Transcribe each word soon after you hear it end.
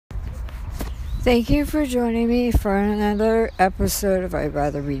Thank you for joining me for another episode of I'd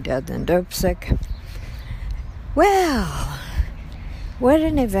Rather Be Dead Than Dope Sick. Well, what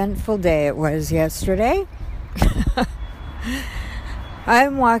an eventful day it was yesterday.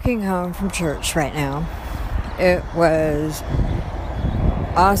 I'm walking home from church right now. It was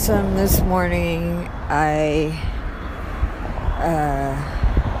awesome this morning. I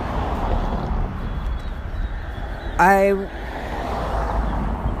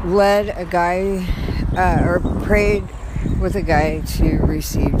led a guy or prayed with a guy to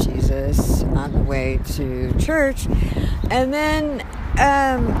receive Jesus on the way to church, and then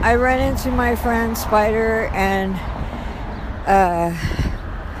I ran into my friend Spider, and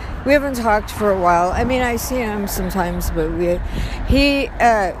we haven't talked for a while. I mean, I see him sometimes, but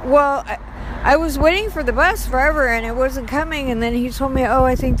I was waiting for the bus forever and it wasn't coming, and then he told me,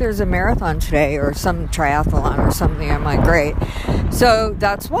 I think there's a marathon today or some triathlon or something. I'm like, great. So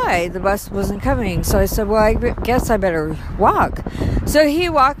that's why the bus wasn't coming. So I said, well, I guess I better walk. So he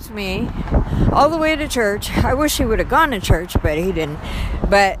walked me all the way to church. I wish he would have gone to church, but he didn't.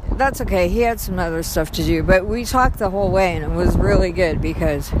 But that's okay. He had some other stuff to do. But we talked the whole way, and it was really good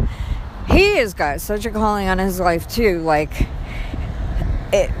because he has got such a calling on his life too.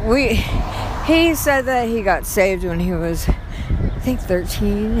 He said that he got saved when he was, I think,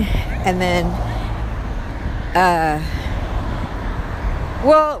 13. And then,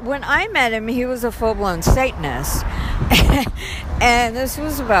 when I met him, he was a full-blown Satanist. And this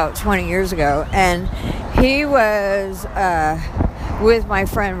was about 20 years ago. And he was with my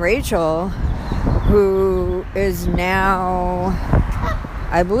friend Rachel, who is now,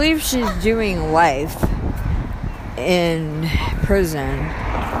 I believe she's doing life in prison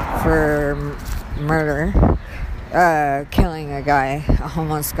for murder, killing a guy, a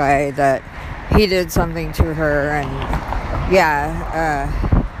homeless guy, that he did something to her, and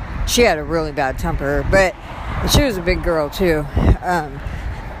she had a really bad temper, but she was a big girl too,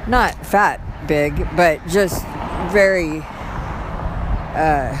 not fat big, but just very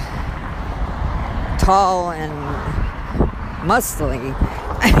tall and muscly.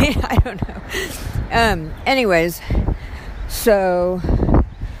 I mean, I don't know. Anyways, so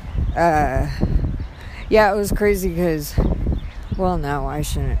it was crazy because, well, no, I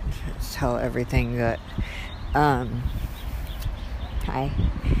shouldn't tell everything that,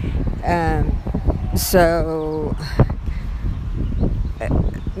 so,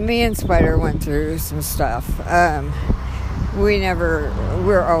 me and Spider went through some stuff.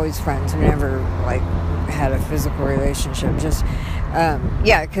 We're always friends. We never, had a physical relationship. Just,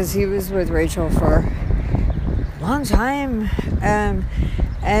 because he was with Rachel for a long time.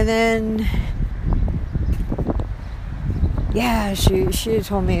 And then, she had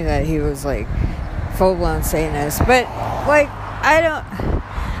told me that he was, full-blown Satanist. But, I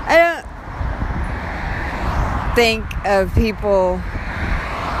don't think of people,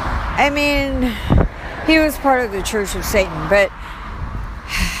 I mean, he was part of the Church of Satan, but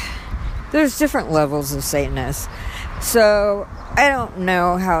there's different levels of Satanists. So, I don't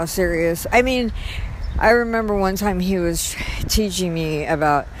know how serious, I mean, I remember one time he was teaching me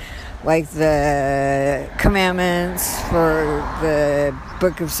about, the commandments for the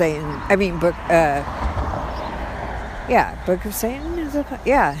Book of Satan. Book of Satan? Is it?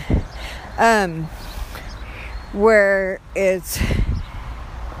 Yeah. Where it's,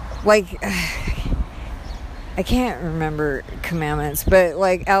 I can't remember commandments, but,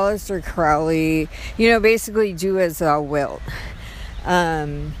 Aleister Crowley, basically do as thou wilt.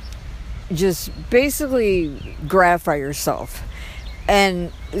 Just basically gratify yourself.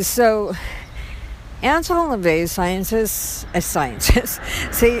 And so Anton LaVey's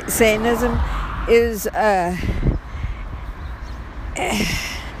Satanism is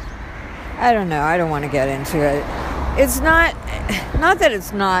I don't know, I don't want to get into it. It's not that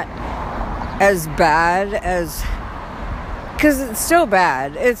it's not as bad as, because it's still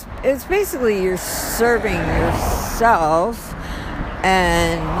bad. It's basically you're serving yourself,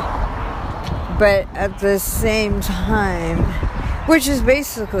 but at the same time, which is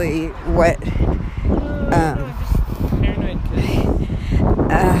basically what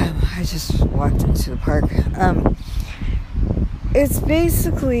I just walked into the park. It's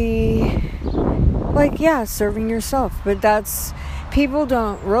basically serving yourself, but that's, people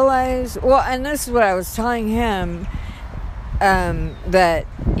don't realize, and this is what I was telling him, that,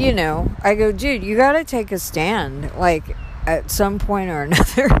 I go, dude, you gotta take a stand, at some point or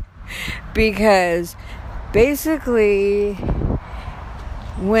another, because basically,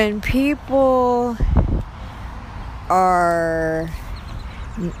 when people are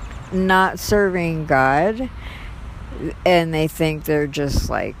not serving God, and they think they're just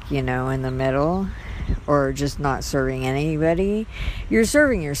like, in the middle, or just not serving anybody. You're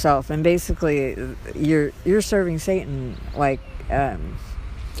serving yourself, and basically you're serving Satan, like,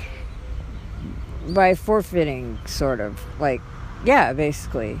 by forfeiting, sort of, like, yeah,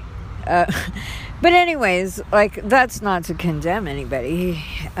 basically. But anyways, like, that's not to condemn anybody.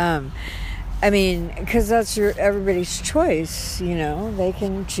 Because that's everybody's choice, they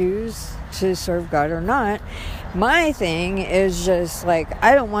can choose to serve God or not. My thing is just, like,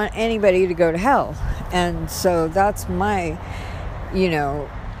 I don't want anybody to go to hell. And so that's my,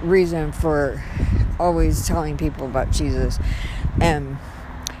 reason for always telling people about Jesus. And,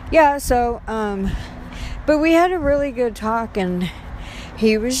 yeah, so, but we had a really good talk, and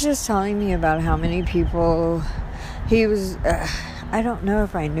he was just telling me about how many people he was... I don't know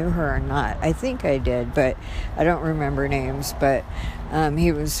if I knew her or not. I think I did, but I don't remember names. But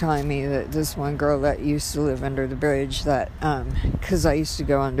he was telling me that this one girl that used to live under the bridge, that because I used to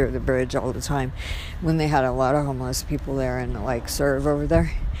go under the bridge all the time when they had a lot of homeless people there and, like, serve over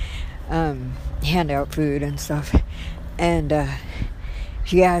there, hand out food and stuff. And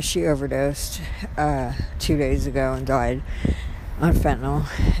yeah, she overdosed 2 days ago and died on fentanyl.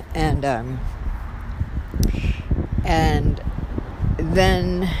 And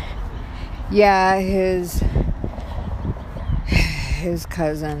then, yeah, his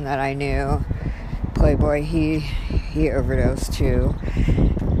cousin that I knew, Playboy, he overdosed too.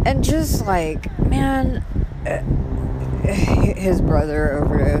 And just, like, man, his brother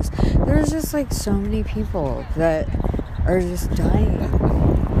overdosed. There's just, like, so many people that are just dying,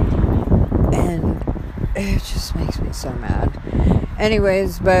 and it just makes me so mad.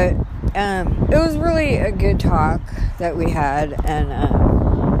 Anyways, but it was really a good talk that we had,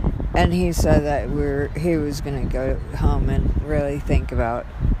 and he said that he was gonna go home and really think about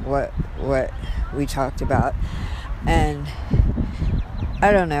what we talked about. And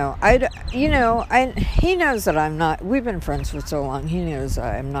I don't know. He knows that I'm not. We've been friends for so long. He knows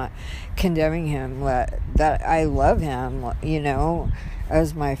that I'm not condemning him. That I love him.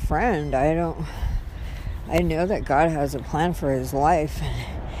 As my friend. I know that God has a plan for his life.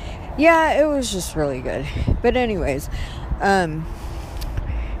 Yeah, it was just really good. But anyways,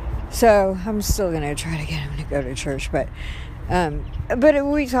 so I'm still gonna try to get him to go to church, but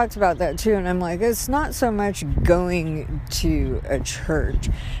we talked about that too, and I'm like, it's not so much going to a church,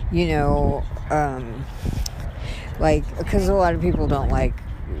 like, because a lot of people don't like,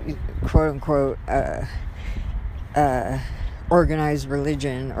 quote unquote, organized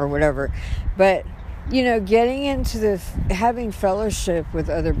religion or whatever, but getting into having fellowship with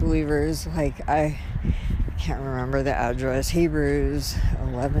other believers, like, I can't remember the address, Hebrews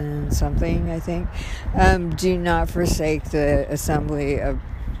 11 something, I think. Do not forsake the assembly of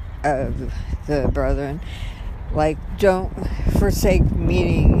the brethren. Like, don't forsake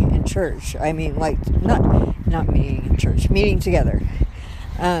meeting in church. I mean, like, not meeting in church, meeting together.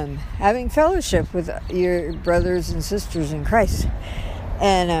 Having fellowship with your brothers and sisters in Christ.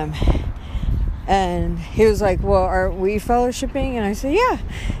 And he was like, well, are we fellowshipping? And I said, yeah,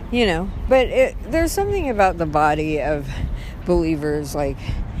 but there's something about the body of believers, like,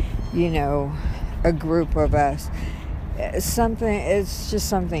 a group of us. It's just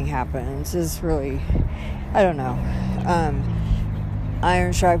something happens. It's really, I don't know.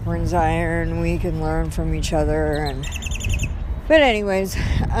 Iron sharpens iron. We can learn from each other. But anyways,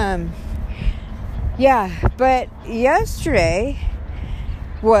 yeah, but yesterday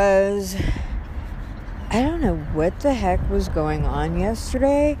was... I don't know what the heck was going on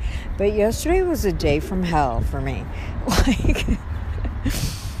yesterday, but yesterday was a day from hell for me. Like,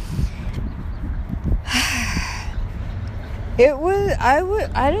 it was, I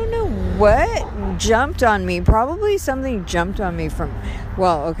don't know what jumped on me. Probably something jumped on me from,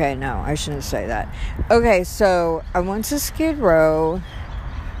 well, okay, no, I shouldn't say that. Okay, so I went to Skid Row,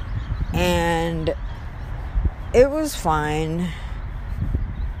 and it was fine.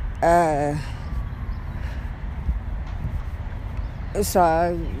 I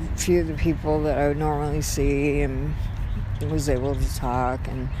saw a few of the people that I would normally see, and was able to talk,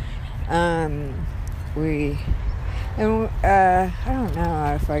 and I don't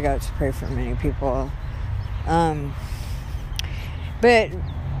know if I got to pray for many people, but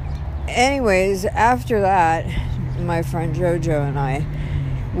anyways, after that, my friend Jojo and I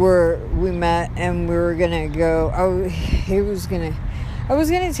we met, and we were gonna go. I was gonna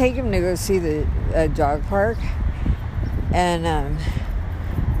take him to go see the dog park. And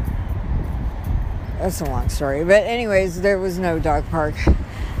that's a long story, but anyways, there was no dog park,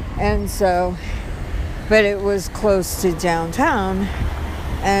 and so, but it was close to downtown,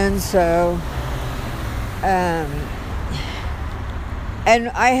 and so And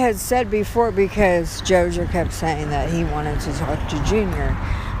I had said before, because Jojo kept saying that he wanted to talk to Junior,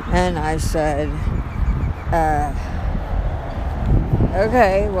 and I said,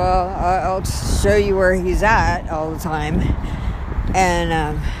 okay, well, I'll show you where he's at all the time.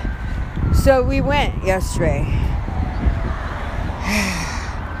 And so we went yesterday.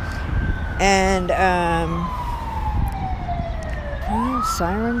 And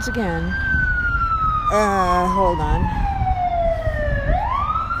sirens again. Hold on.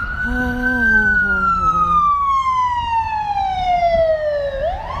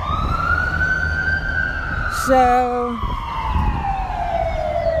 So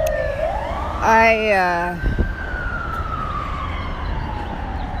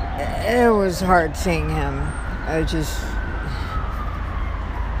it was hard seeing him. I just,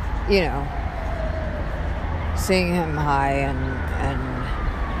 seeing him high, and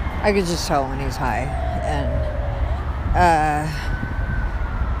I could just tell when he's high.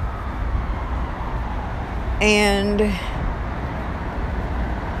 And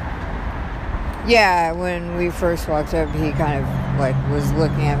yeah, when we first walked up, he kind of was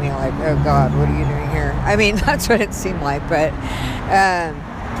looking at me like, oh God, what are you doing here? I mean, that's what it seemed like, but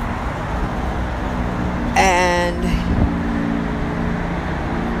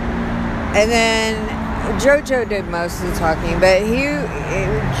and then Jojo did most of the talking, but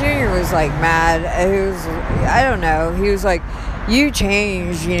Junior was mad. I don't know. He was like, you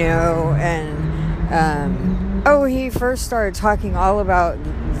changed, and he first started talking all about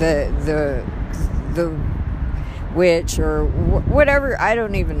the witch or whatever. I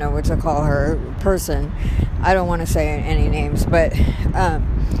don't even know what to call her, person. I don't want to say any names, but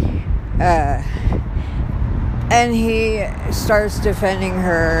and he starts defending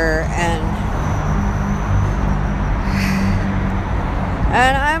her, and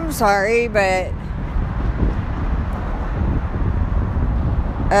I'm sorry, but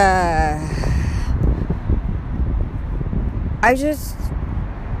I just,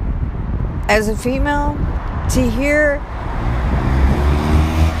 as a female, to hear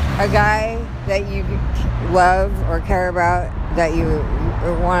a guy that you love or care about, that you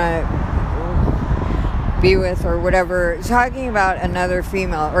want to be with or whatever, talking about another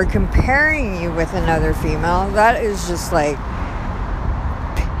female or comparing you with another female, that is just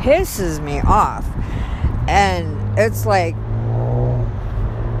pisses me off. And it's I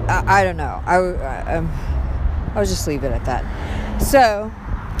don't know. I'll just leave it at that. So,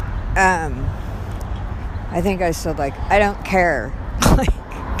 I think I said I don't care.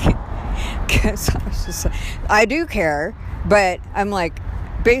 Cause I was just I do care, but I'm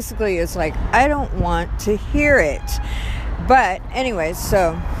basically it's I don't want to hear it. But anyways,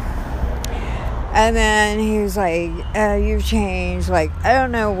 so, and then he was like, you've changed. I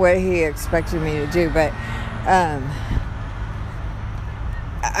don't know what he expected me to do, but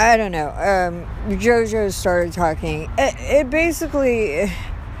I don't know. Jojo started talking. It basically,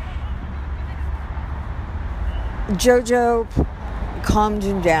 Jojo calmed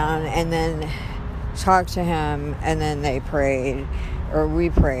him down and then talked to him, and then they prayed, or we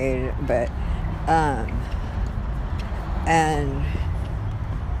prayed, but and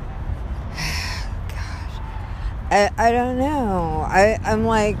gosh, I don't know. I'm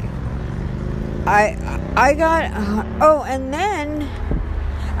I got and then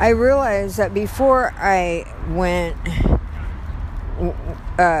I realized that before I went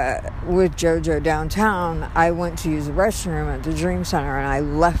with Jojo downtown, I went to use the restroom at the Dream Center, and I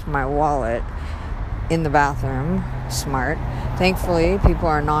left my wallet in the bathroom. Smart. Thankfully, people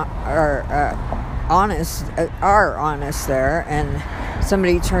are honest there, and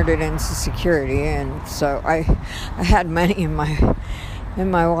somebody turned it into security, and so I had money in my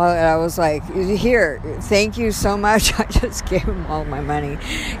wallet. I was like, here, thank you so much. I just gave him all my money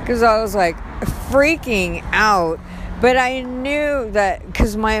because I was freaking out. But I knew that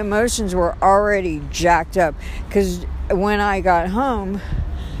because my emotions were already jacked up, because when I got home,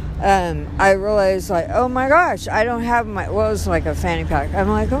 I realized oh my gosh, I don't have my, it was a fanny pack. I'm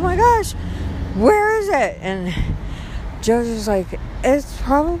oh my gosh, where is it? And Joseph's it's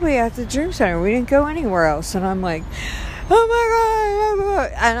probably at the Dream Center. We didn't go anywhere else. And I'm oh my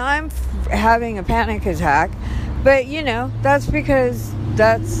God. And I'm having a panic attack. But, that's because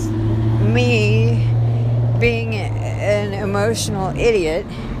that's me being an emotional idiot.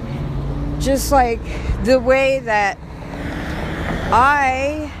 Just the way that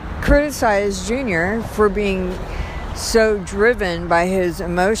I criticize Junior for being so driven by his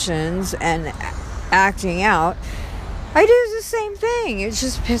emotions and acting out, I do the same thing. It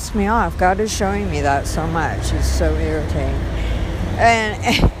just pissed me off. God is showing me that so much. It's so irritating. And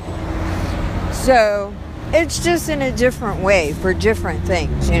so it's just in a different way for different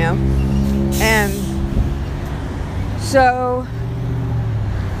things, you know? And so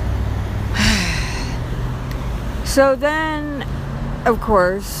then, of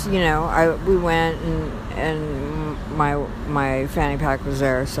course, you know, we went and my fanny pack was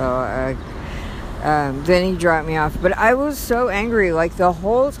there, so then he dropped me off. But I was so angry, like the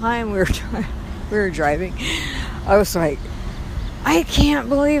whole time we were driving. I was like, I can't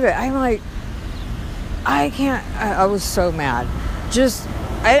believe it. I'm like, I was so mad. Just,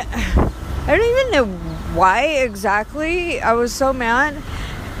 I don't even know why exactly I was so mad,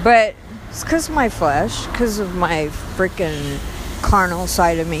 but it's because of my flesh, because of my freaking carnal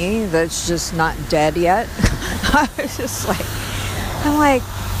side of me that's just not dead yet. I was just like, I'm like,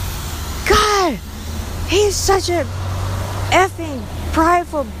 God, he's such a effing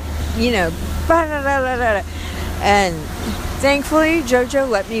prideful, you know, blah, blah, blah, blah, blah. And thankfully JoJo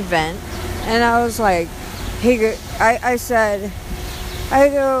let me vent, and I was like, I said,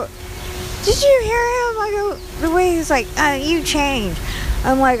 did you hear him? I go, the way he's like, you changed.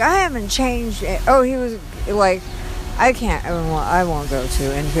 I'm like, I haven't changed. Oh, he was like, I won't go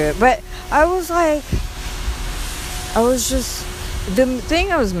too into it. But I was just, the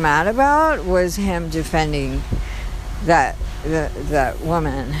thing I was mad about was him defending that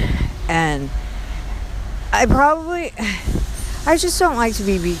woman. And I just don't like to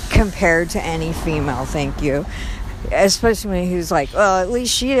be compared to any female, thank you. Especially when he's like, well, at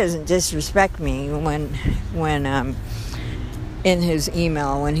least she doesn't disrespect me, when in his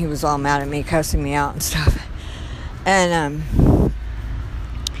email, when he was all mad at me, cussing me out and stuff. And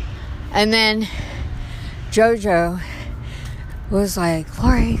then JoJo was like,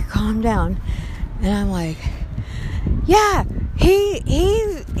 Lori, calm down. And I'm like, yeah,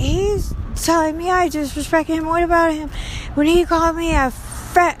 he's telling me I disrespect him. What about him when he called me a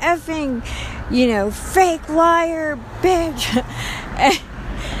effing, you know, fake liar bitch?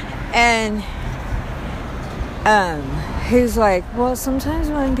 and he's like, well, sometimes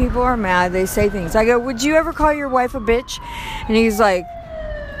when people are mad, they say things. I go, would you ever call your wife a bitch? And he's like,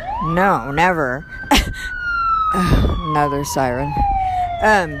 no, never. Another siren.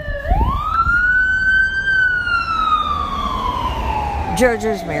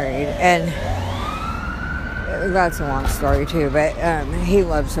 JoJo's married, and that's a long story too, but he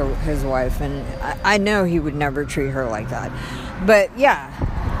loves his wife, and I know he would never treat her like that. But yeah,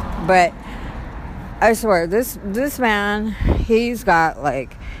 but I swear, this man, he's got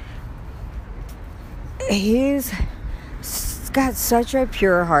such a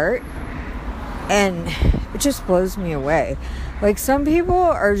pure heart, and it just blows me away. Like, some people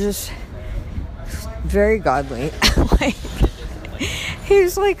are just very godly. Like,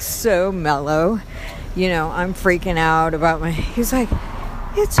 he's like so mellow, you know. I'm freaking out about he's like,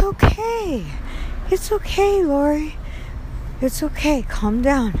 it's okay, Lori, it's okay, calm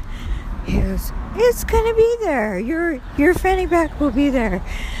down. He goes, it's gonna be there, your fanny pack will be there.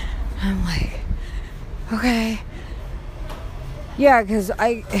 I'm like, okay, yeah, because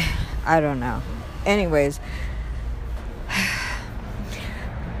I don't know. Anyways,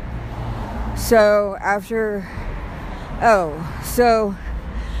 so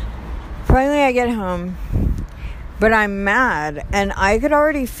finally I get home, but I'm mad, and I could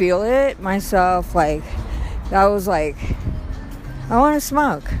already feel it myself. Like, I was like, I want to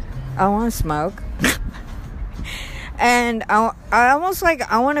smoke. And I almost like,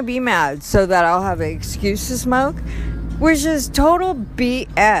 I want to be mad so that I'll have an excuse to smoke, which is total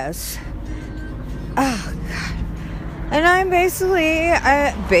BS. Oh, God. And I'm basically,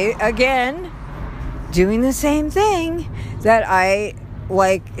 again, doing the same thing that I,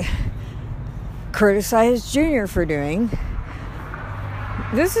 like, criticized Junior for doing.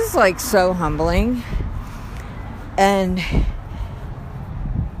 This is, like, so humbling. And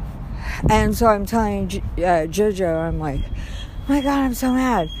so I'm telling JoJo, I'm like, oh my God, I'm so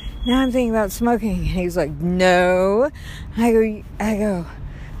mad. Now I'm thinking about smoking. And he's like, no. I go,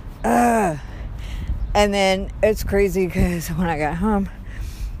 And then it's crazy because when I got home,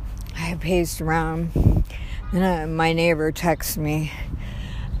 I paced around, and my neighbor texted me,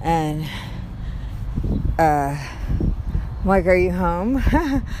 and I'm like, are you home?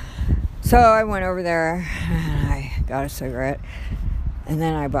 So I went over there, and I got a cigarette, and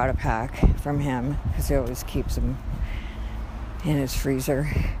then I bought a pack from him, because he always keeps them in his freezer.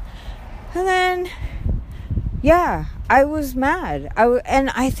 And then, yeah, I was mad. And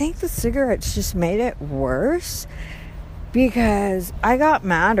I think the cigarettes just made it worse, because I got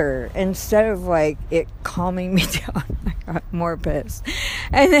madder instead of, like, it calming me down. I got more pissed.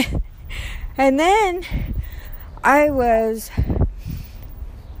 And then I was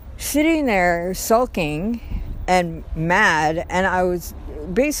sitting there sulking and mad, and I was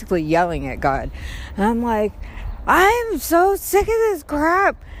basically yelling at God. And I'm like, I'm so sick of this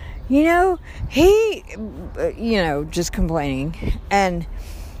crap. Just complaining. And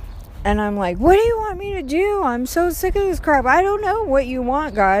I'm like, what do you want me to do? I'm so sick of this crap. I don't know what you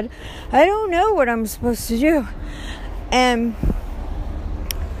want, God. I don't know what I'm supposed to do. And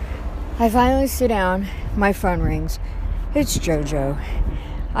I finally sit down. My phone rings. It's Jojo.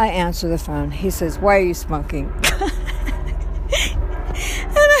 I answer the phone. He says, why are you smoking?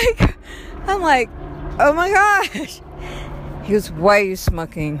 And I'm like, oh my gosh. He goes, why are you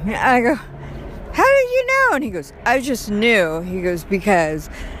smoking? And I go, how did you know? And he goes, I just knew. He goes, because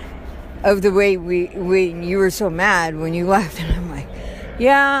of the way you were so mad when you left. And I'm like,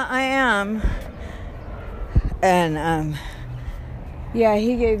 yeah, I am. And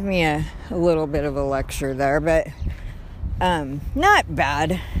he gave me a little bit of a lecture there, but not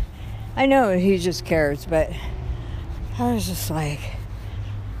bad. I know he just cares, but I was just like,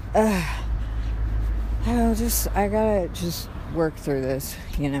 I gotta just work through this,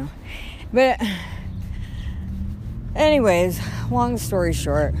 But anyways, long story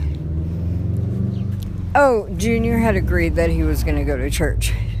short, Junior had agreed that he was going to go to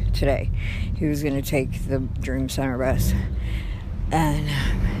church today. He was going to take the Dream Center bus. And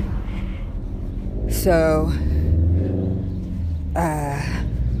so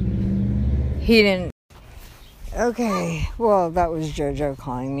he didn't. Okay, well, that was Jojo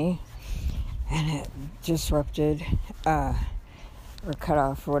calling me. And it disrupted, or cut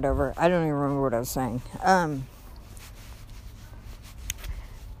off, or whatever. I don't even remember what I was saying.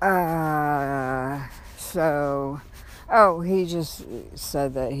 He just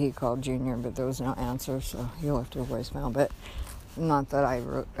said that he called Junior, but there was no answer, so he left a voicemail. But not that I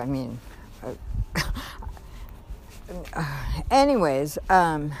wrote, anyways,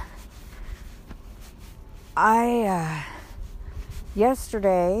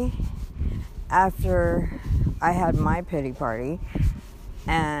 yesterday, after I had my pity party,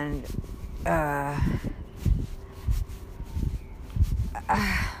 and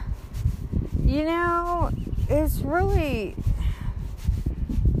it's really,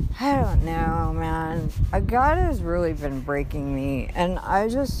 I don't know, man. God has really been breaking me, and I'm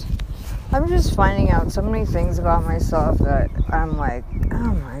just finding out so many things about myself that I'm like,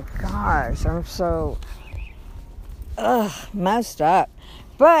 oh my gosh, I'm so messed up.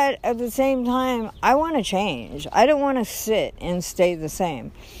 But at the same time, I want to change. I don't want to sit and stay the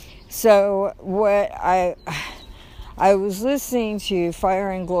same. So what I was listening to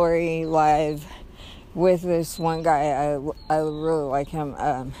Fire and Glory live with this one guy. I really like him.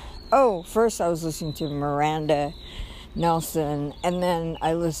 First I was listening to Miranda Nelson, and then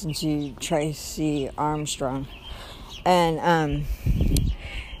I listened to Tracy Armstrong. And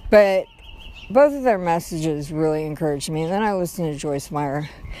but both of their messages really encouraged me. And then I listened to Joyce Meyer.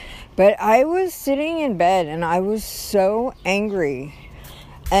 But I was sitting in bed and I was so angry.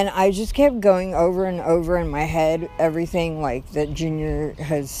 And I just kept going over and over in my head everything like that Junior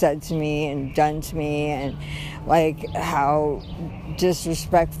has said to me and done to me, and like how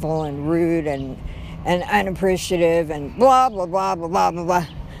disrespectful and rude and unappreciative and blah blah blah blah blah blah blah.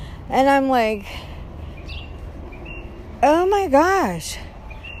 And I'm like, oh my gosh,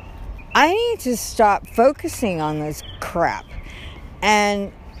 I need to stop focusing on this crap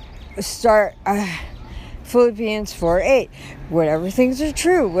and start Philippians 4:8. Whatever things are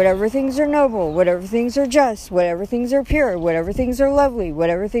true, whatever things are noble, whatever things are just, whatever things are pure, whatever things are lovely,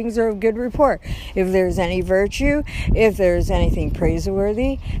 whatever things are of good report, if there's any virtue, if there's anything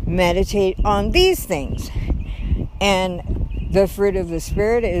praiseworthy, meditate on these things. And the fruit of the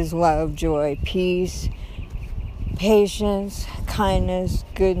Spirit is love, joy, peace, patience, kindness,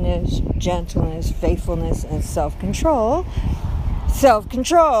 goodness, gentleness, faithfulness, and self-control.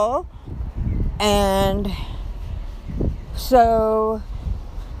 And so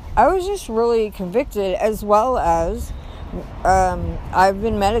I was just really convicted, as well as I've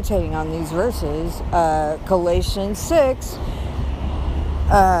been meditating on these verses, Galatians 6,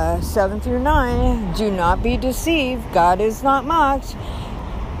 7 through 9. Do not be deceived. God is not mocked.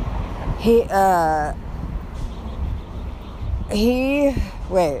 Now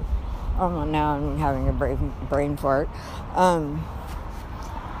I'm having a brain fart.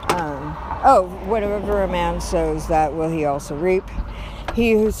 Whatever a man sows, that will he also reap.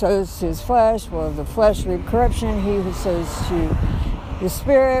 He who sows to his flesh will of the flesh reap corruption. He who sows to the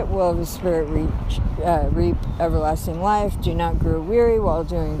Spirit will of the Spirit reap everlasting life. Do not grow weary while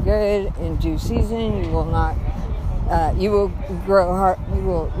doing good. In due season, you will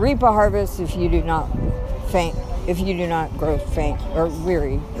reap a harvest if you do not faint if you do not grow faint or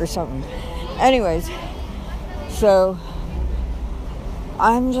weary or something. Anyways, so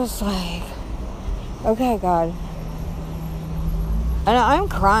I'm just like, okay, God. And I'm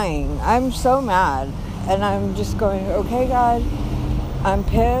crying. I'm so mad. And I'm just going, okay, God, I'm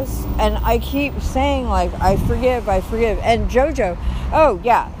pissed. And I keep saying, like, I forgive. And JoJo, oh,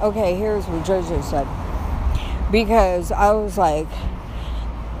 yeah, okay, here's what JoJo said. Because I was, like,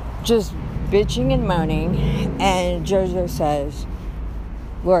 just bitching and moaning. And JoJo says,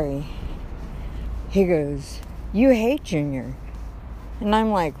 Lori, he goes, you hate Junior. And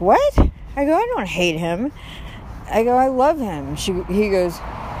I'm like, what? I go, I don't hate him. I go, I love him. He goes,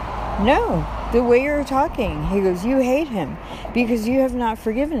 no, the way you're talking. He goes, you hate him because you have not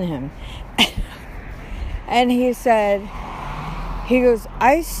forgiven him. And he said, he goes,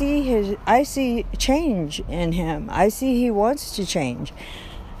 I see change in him. I see he wants to change.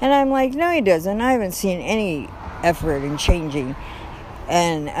 And I'm like, no, he doesn't. I haven't seen any effort in changing.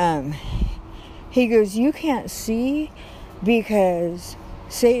 And he goes, you can't see because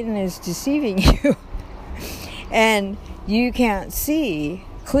Satan is deceiving you. And you can't see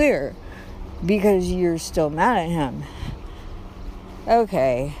clear because you're still mad at him.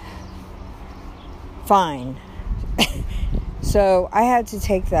 Okay. Fine. So I had to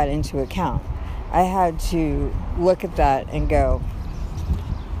take that into account. I had to look at that and go,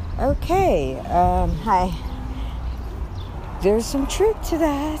 okay, hi. There's some truth to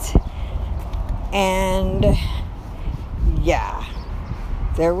that. And yeah,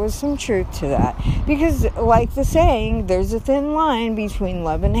 there was some truth to that. Because like the saying, there's a thin line between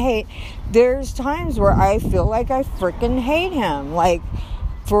love and hate. There's times where I feel like I freaking hate him, like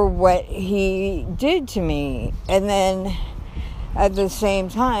for what he did to me. And then at the same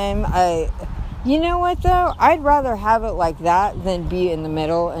time, you know what though? I'd rather have it like that than be in the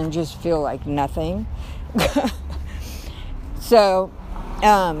middle and just feel like nothing. So,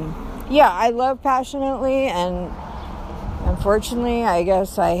 yeah, I love passionately, and unfortunately, I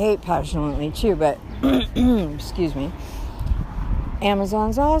guess I hate passionately too, but excuse me.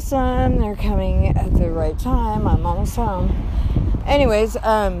 Amazon's awesome. They're coming at the right time. I'm almost home. Anyways,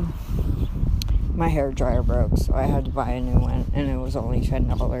 my hair dryer broke, so I had to buy a new one, and it was only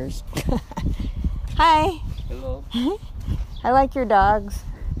 $10. Hi. Hello. I like your dogs.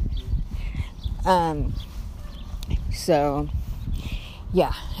 So,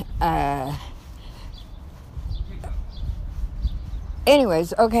 yeah.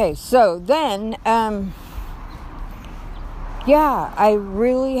 Anyways, okay, so then, yeah, I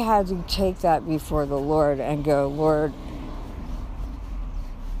really had to take that before the Lord and go, Lord,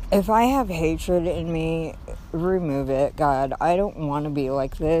 if I have hatred in me, remove it, God. I don't want to be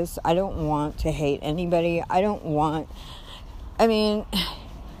like this. I don't want to hate anybody. I don't want to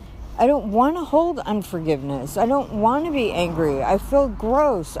hold unforgiveness. I don't want to be angry. I feel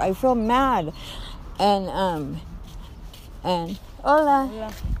gross. I feel mad. And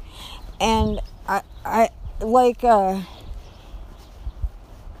hola. And I like,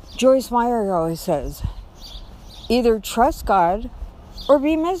 Joyce Meyer always says, either trust God or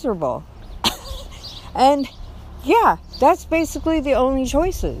be miserable. And yeah, that's basically the only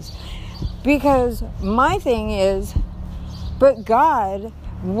choices. Because my thing is, but God,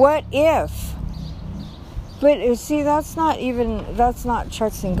 what if? But see, that's not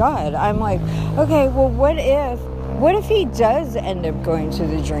trusting God. I'm like, okay, well, what if he does end up going to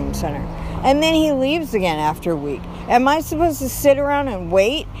the Dream Center and then he leaves again after a week? Am I supposed to sit around and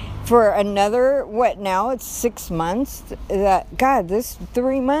wait for another, what now? It's 6 months. That, God, this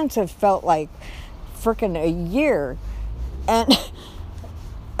 3 months have felt like freaking a year.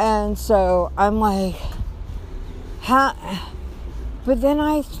 And so I'm like, but then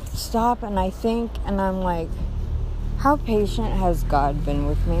I stop and I think, and I'm like, how patient has God been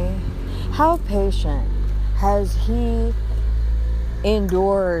with me? How patient has he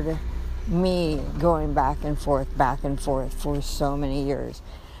endured me going back and forth for so many years?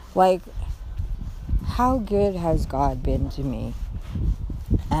 Like, how good has God been to me?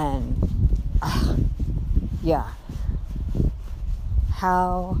 And, yeah.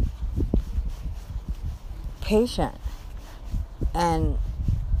 How patient. And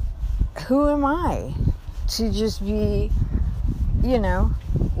who am I to just be,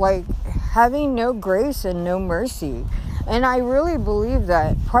 like having no grace and no mercy? And I really believe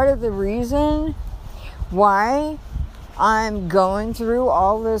that part of the reason why I'm going through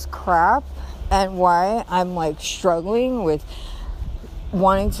all this crap and why I'm like struggling with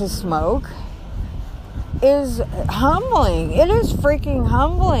wanting to smoke is humbling. It is freaking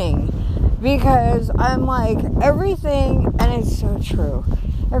humbling. Because I'm like, everything, and it's so true,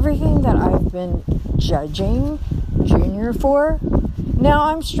 everything that I've been judging Junior for, now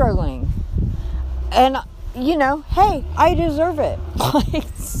I'm struggling. And, hey, I deserve it. Like,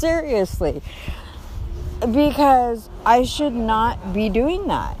 seriously. Because I should not be doing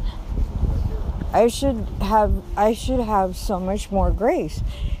that. I should have so much more grace.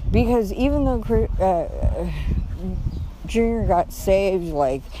 Because even though Junior got saved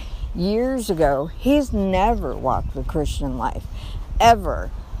like years ago, he's never walked the Christian life.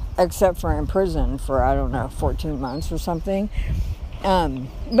 Ever. Except for in prison for, 14 months or something.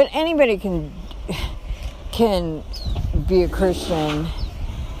 But anybody can be a Christian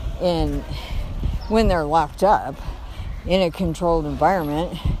when they're locked up in a controlled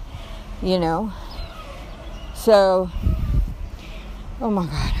environment, So, oh my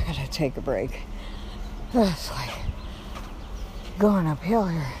God, I gotta take a break. It's like going uphill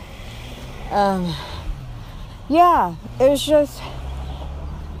here. It's just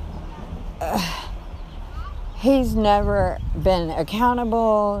he's never been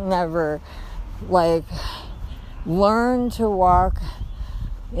accountable, never learned to walk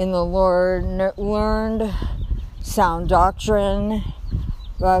in the Lord, learned sound doctrine.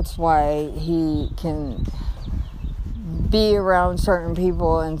 That's why he can be around certain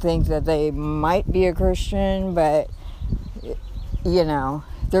people and think that they might be a Christian, but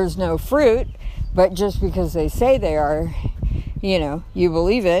there's no fruit. But just because they say they are, you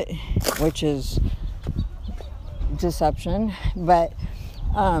believe it, which is deception. But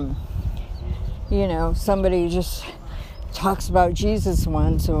somebody just talks about Jesus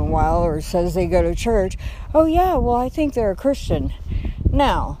once in a while or says they go to church. Oh yeah, well, I think they're a Christian.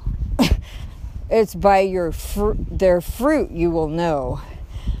 Now, it's by their fruit you will know.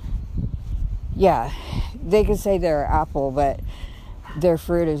 Yeah, they could say they're an apple, but their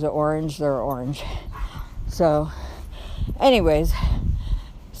fruit is an orange, they're orange. So, anyways,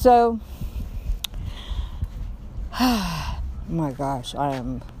 my gosh, I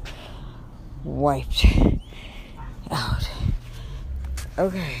am wiped out.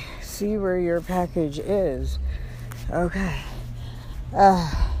 Okay, see where your package is. Okay.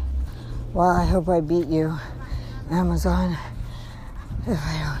 Well, I hope I beat you, Amazon, if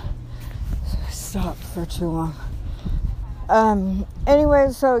I don't stop for too long.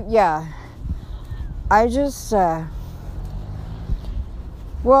 Anyway, so yeah, I just,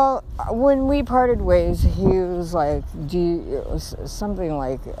 when we parted ways, he was like, do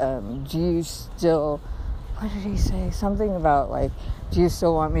you still, what did he say? Something about do you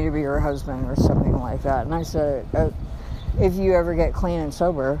still want me to be your husband or something like that? And I said, if you ever get clean and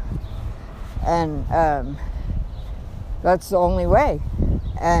sober, and that's the only way.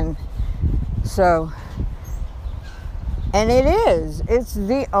 And so, and it's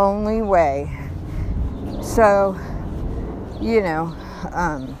the only way. So, yeah,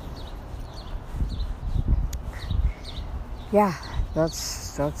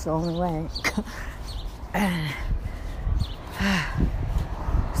 that's the only way.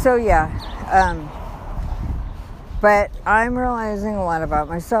 So yeah, but I'm realizing a lot about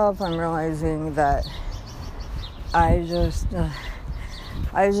myself. I'm realizing that I just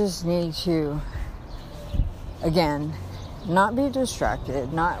need to, again, not be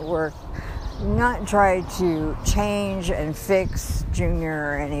distracted, not try to change and fix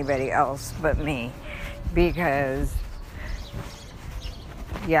Junior or anybody else but me, because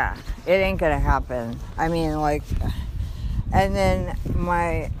yeah, it ain't gonna happen. I mean, and then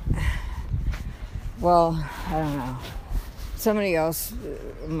I don't know, somebody else,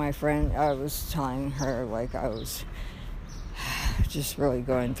 my friend, I was telling her, I was just really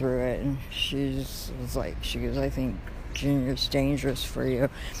going through it, and she just was she goes, I think Junior's dangerous for you.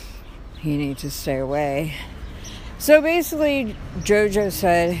 You need to stay away. So basically, Jojo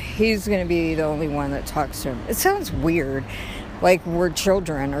said he's going to be the only one that talks to him. It sounds weird, like we're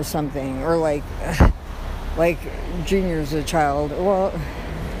children or something, or like Junior's a child. Well,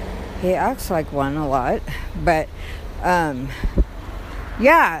 he acts like one a lot, but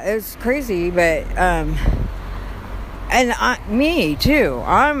yeah, it's crazy. But and me too.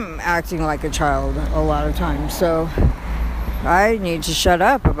 I'm acting like a child a lot of times, so I need to shut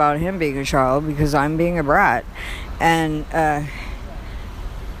up about him being a child because I'm being a brat. And my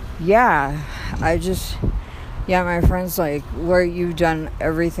friend's like, Lord, you've done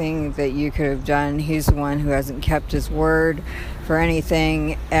everything that you could have done. He's the one who hasn't kept his word for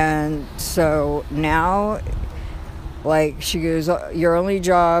anything. And so now, she goes, your only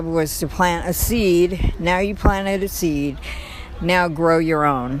job was to plant a seed. Now you planted a seed. Now grow your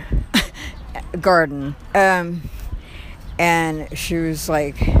own garden. And she was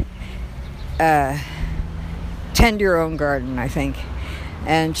like, tend your own garden, I think.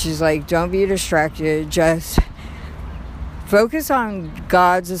 And she's like, don't be distracted. Just focus on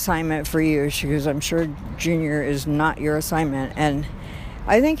God's assignment for you, because I'm sure Junior is not your assignment, and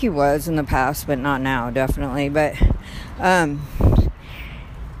I think he was in the past, but not now, definitely. But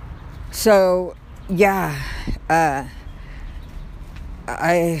so yeah, I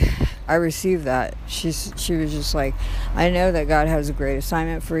received that. She was just like, I know that God has a great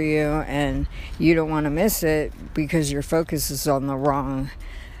assignment for you, and you don't want to miss it because your focus is on the wrong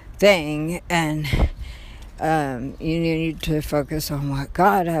thing, and you need to focus on what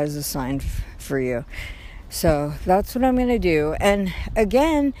God has assigned for you. So that's what I'm going to do. And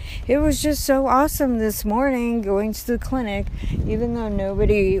again, it was just so awesome this morning going to the clinic, even though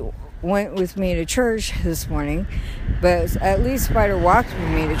nobody went with me to church this morning, but at least Spider walked with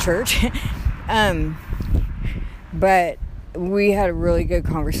me to church. But we had a really good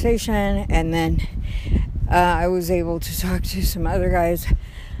conversation, and then I was able to talk to some other guys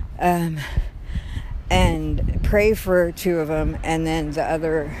and pray for two of them, and then the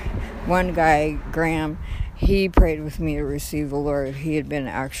other one guy, Graham, he prayed with me to receive the Lord. He had been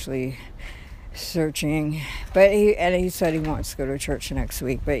actually searching, but he said he wants to go to church next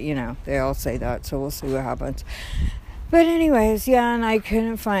week, but they all say that, so we'll see what happens. But anyways, yeah, and I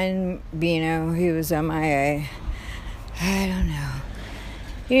couldn't find Bino. He was MIA. I don't know.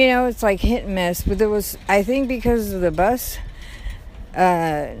 It's like hit and miss, but there was, I think because of the bus,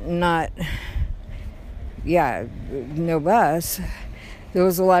 no bus. There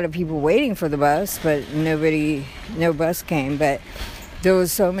was a lot of people waiting for the bus, but no bus came. But there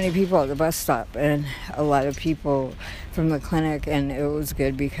was so many people at the bus stop, and a lot of people from the clinic, and it was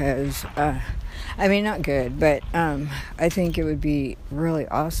good because, not good, but I think it would be really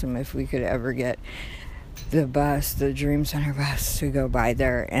awesome if we could ever get the Dream Center bus to go by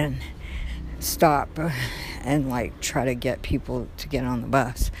there and stop and try to get people to get on the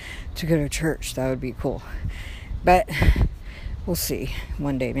bus to go to church. That would be cool. But we'll see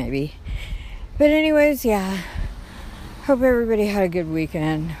one day maybe. But anyways, yeah. Hope everybody had a good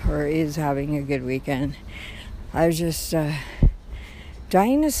weekend, or is having a good weekend. I was just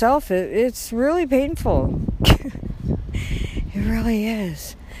dying to self. It's really painful. It really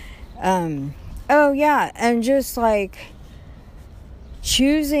is. Oh yeah, and just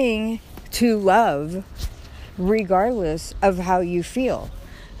choosing to love regardless of how you feel,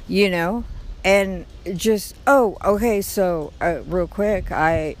 and just, okay, so real quick,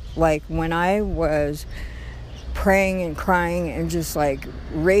 when I was praying and crying and just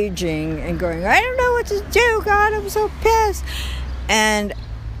raging and going, I don't know what to do, God, I'm so pissed, and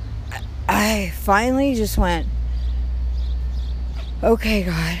I finally just went, okay,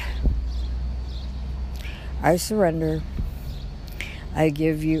 God, I surrender. I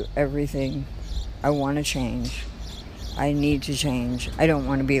give you everything. I want to change. I need to change. I don't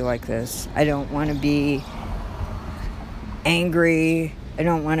want to be like this. I don't want to be angry. I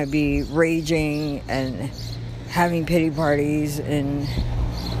don't want to be raging and having pity parties and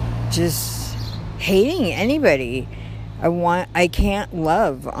just hating anybody. I can't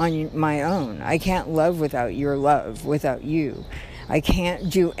love on my own. I can't love without your love, without you. I can't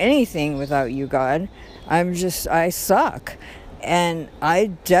do anything without you, God. I suck. And I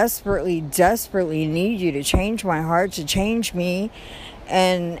desperately, desperately need you to change my heart, to change me,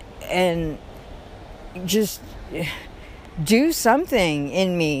 and just do something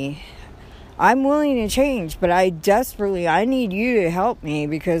in me. I'm willing to change, but I need you to help me,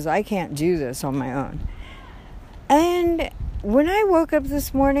 because I can't do this on my own. And when I woke up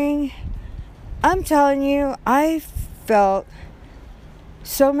this morning, I'm telling you, I felt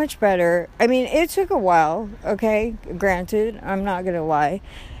so much better. It took a while, okay? Granted, I'm not gonna lie.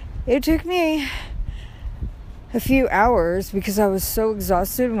 It took me a few hours because I was so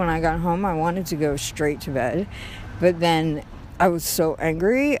exhausted when I got home. I wanted to go straight to bed. But then I was so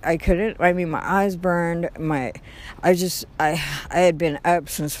angry, I couldn't. My eyes burned. I had been up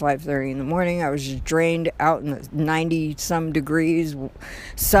since 5:30 in the morning. I was just drained out in the 90-some degrees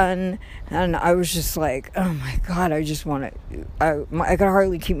sun. And I was just like, oh my God, I just want to, I could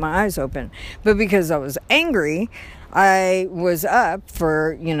hardly keep my eyes open. But because I was angry, I was up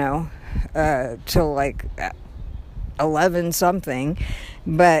for, till 11 something.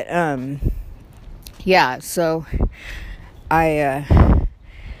 But, yeah, so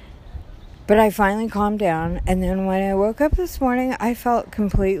but I finally calmed down, and then when I woke up this morning, I felt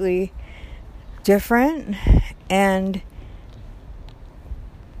completely different and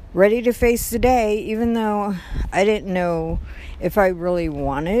ready to face the day, even though I didn't know if I really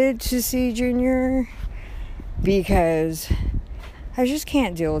wanted to see Junior, because I just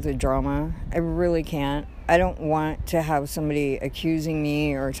can't deal with the drama. I really can't. I don't want to have somebody accusing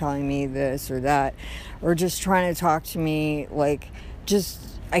me or telling me this or that, or just trying to talk to me. Like, just,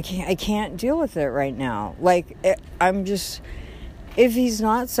 I can't deal with it right now. Like, if he's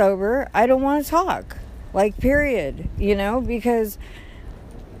not sober, I don't want to talk. Like, period. Because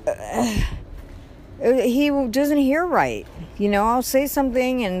he doesn't hear right. I'll say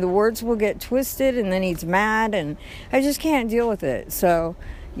something and the words will get twisted and then he's mad and I just can't deal with it. So,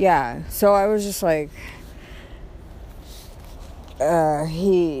 yeah. So I was just like,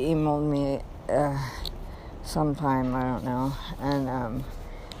 he emailed me sometime, I don't know, and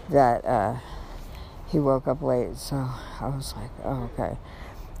that he woke up late. So I was like, oh, okay.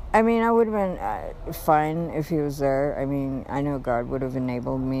 I mean, I would have been fine if he was there. I mean, I know God would have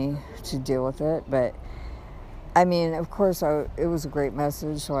enabled me to deal with it, but I mean, of course, it was a great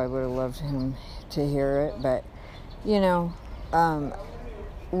message, so I would have loved him to hear it, but,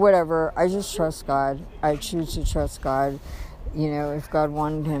 whatever. I just trust God. I choose to trust God. If God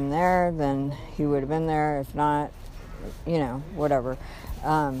wanted him there, then he would have been there. If not, whatever.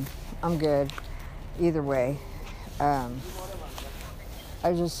 I'm good either way.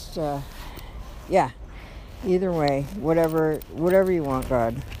 I just, either way, whatever you want,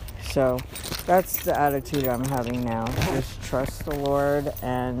 God. So that's the attitude I'm having now. Just trust the Lord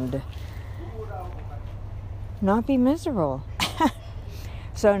and not be miserable.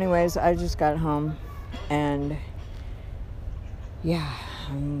 So anyways, I just got home and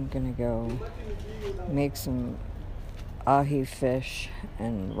I'm gonna go make some ahi fish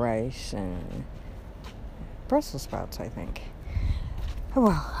and rice and Brussels sprouts, I think. Oh,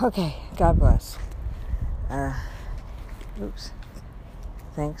 well, okay. God bless. Oops.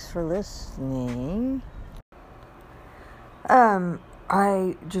 Thanks for listening.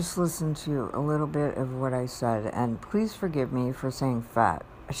 I just listened to a little bit of what I said, and please forgive me for saying fat.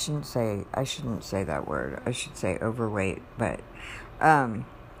 I shouldn't say that word. I should say overweight, but, that's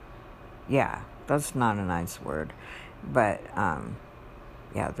not a nice word. But,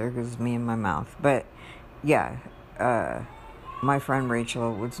 there goes me in my mouth. But, my friend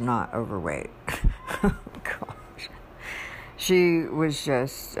Rachel was not overweight. Gosh. She was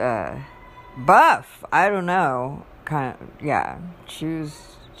just buff. I don't know. Kind of, She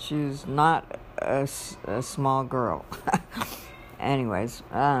was not a small girl. Anyways,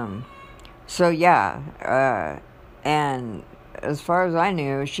 and as far as I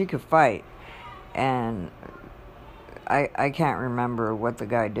knew, she could fight. And I can't remember what the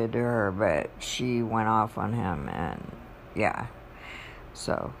guy did to her, but she went off on him, and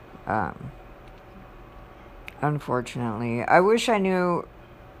so, unfortunately, I wish I knew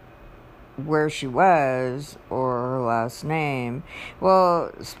where she was or her last name.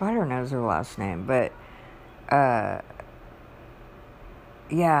 Well, Spider knows her last name, but, I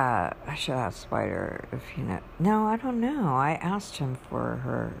should ask Spider if he knows. No, I don't know. I asked him for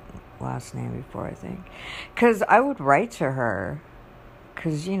her last name before, I think. Because I would write to her.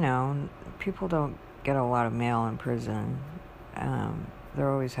 Because, people don't get a lot of mail in prison. They're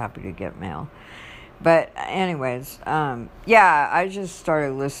always happy to get mail. But anyways, I just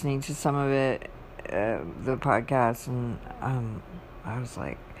started listening to some of it, the podcast, and I was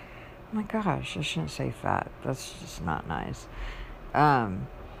like, oh my gosh, I shouldn't say fat. That's just not nice. I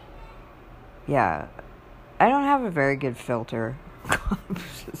don't have a very good filter.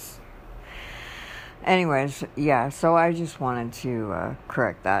 Anyways, so I just wanted to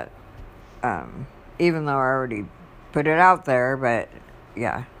correct that. Even though I already put it out there, but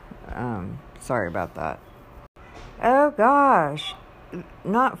sorry about that. Oh gosh,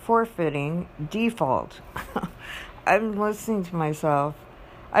 not forfeiting, default. I'm listening to myself.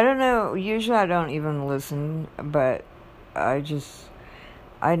 I don't know, usually I don't even listen, but I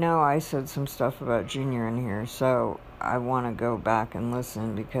know I said some stuff about Junior in here, so I want to go back and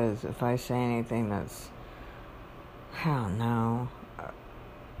listen, because if I say anything that's, I don't know.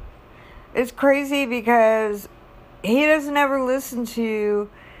 It's crazy because he doesn't ever listen to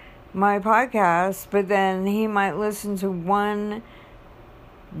my podcast, but then he might listen to one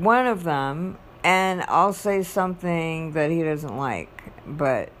of them, and I'll say something that he doesn't like,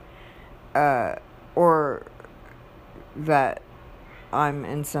 but, or that I'm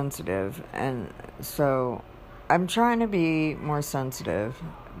insensitive, and so I'm trying to be more sensitive,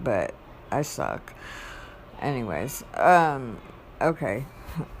 but I suck. Anyways, okay.